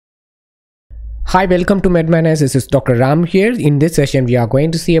Hi, welcome to MedManess. This is Dr. Ram here. In this session, we are going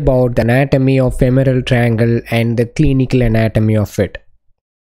to see about the anatomy of femoral triangle and the clinical anatomy of it.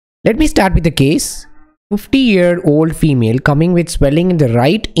 Let me start with the case. 50-year-old female coming with swelling in the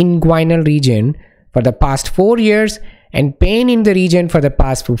right inguinal region for the past 4 years and pain in the region for the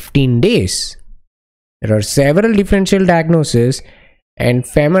past 15 days. There are several differential diagnoses and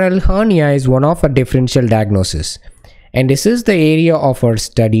femoral hernia is one of a differential diagnosis. And this is the area of our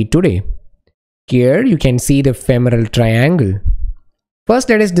study today. Here you can see the femoral triangle. First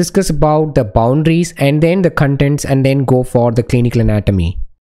let us discuss about the boundaries and then the contents and then go for the clinical anatomy.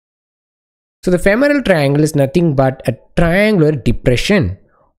 So the femoral triangle is nothing but a triangular depression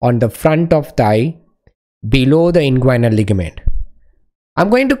on the front of thigh below the inguinal ligament. I'm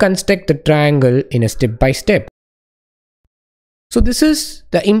going to construct the triangle in a step by step. So this is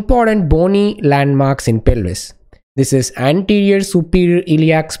the important bony landmarks in pelvis. This is anterior superior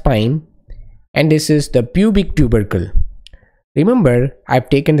iliac spine. And this is the pubic tubercle. Remember, I've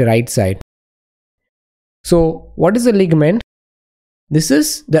taken the right side. So what is the ligament? This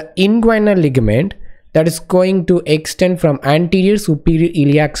is the inguinal ligament that is going to extend from anterior superior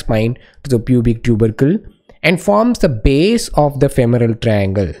iliac spine to the pubic tubercle and forms the base of the femoral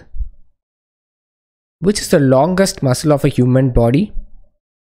triangle. Which is the longest muscle of a human body?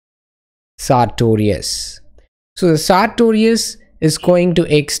 Sartorius. So the Sartorius is going to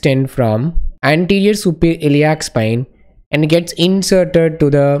extend from anterior superior iliac spine and gets inserted to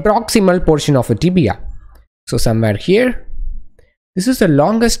the proximal portion of a tibia. So somewhere here, this is the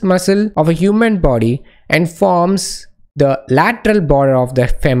longest muscle of a human body and forms the lateral border of the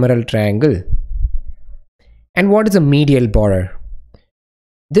femoral triangle. And what is the medial border?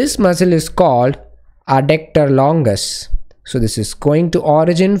 This muscle is called adductor longus. So this is going to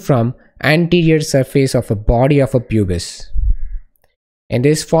origin from anterior surface of a body of a pubis. And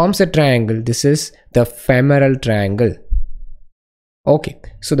this forms a triangle. This is the femoral triangle. Okay,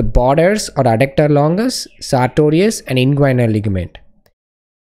 so the borders are adductor longus, sartorius and inguinal ligament.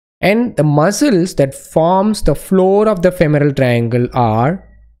 And the muscles that forms the floor of the femoral triangle are,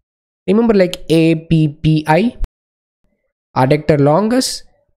 remember like APPI, adductor longus,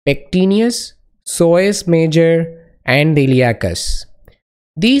 pectineus, psoas major and iliacus.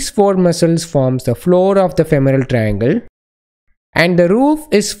 These four muscles forms the floor of the femoral triangle. And the roof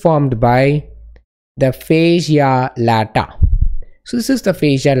is formed by the fascia lata. So this is the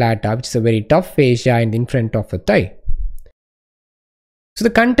fascia lata, which is a very tough fascia in front of the thigh. So the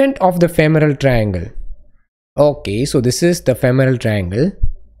content of the femoral triangle. Okay, so this is the femoral triangle.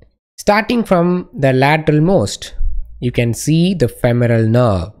 Starting from the lateral most, you can see the femoral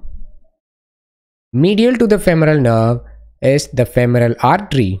nerve. Medial to the femoral nerve is the femoral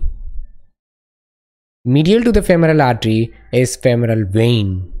artery. Medial to the femoral artery is femoral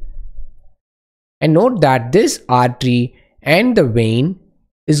vein. And note that this artery and the vein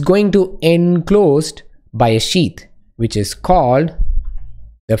is going to enclosed by a sheath which is called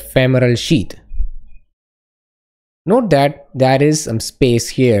the femoral sheath. Note that there is some space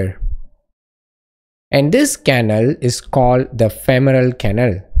here. And this canal is called the femoral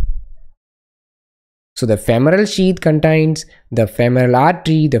canal. So the femoral sheath contains the femoral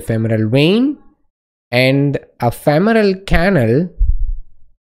artery, the femoral vein, and a femoral canal,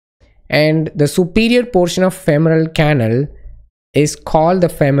 and the superior portion of femoral canal is called the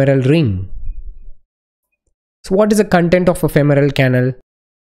femoral ring. So what is the content of a femoral canal?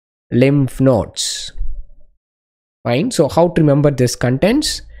 Lymph nodes. Fine. So how to remember this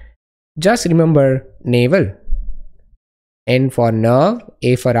contents? Just remember navel. N for nerve,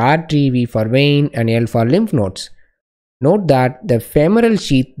 A for artery, V for vein and L for lymph nodes. Note that the femoral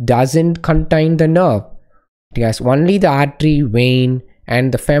sheath doesn't contain the nerve. It has only the artery, vein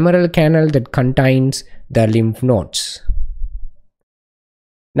and the femoral canal that contains the lymph nodes.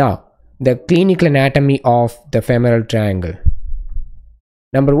 Now, the clinical anatomy of the femoral triangle.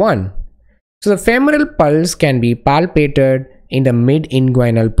 Number 1. So the femoral pulse can be palpated in the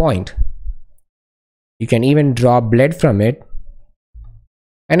mid-inguinal point. You can even draw blood from it.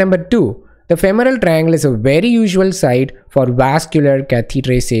 And number 2. The femoral triangle is a very usual site for vascular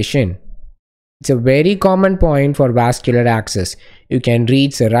catheterization. It's a very common point for vascular access. You can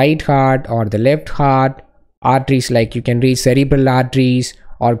reach the right heart or the left heart, arteries like you can reach cerebral arteries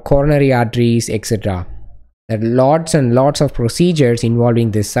or coronary arteries, etc. There are lots and lots of procedures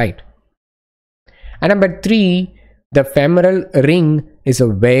involving this site. And number 3, the femoral ring is a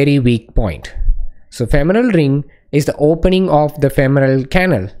very weak point. So femoral ring is the opening of the femoral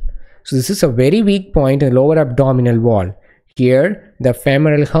canal. So this is a very weak point in the lower abdominal wall. Here, the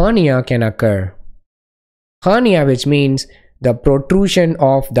femoral hernia can occur. Hernia, which means the protrusion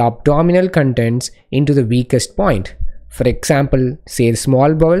of the abdominal contents into the weakest point. For example, say the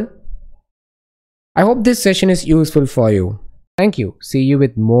small bowel. I hope this session is useful for you. Thank you. See you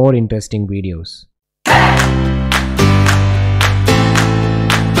with more interesting videos.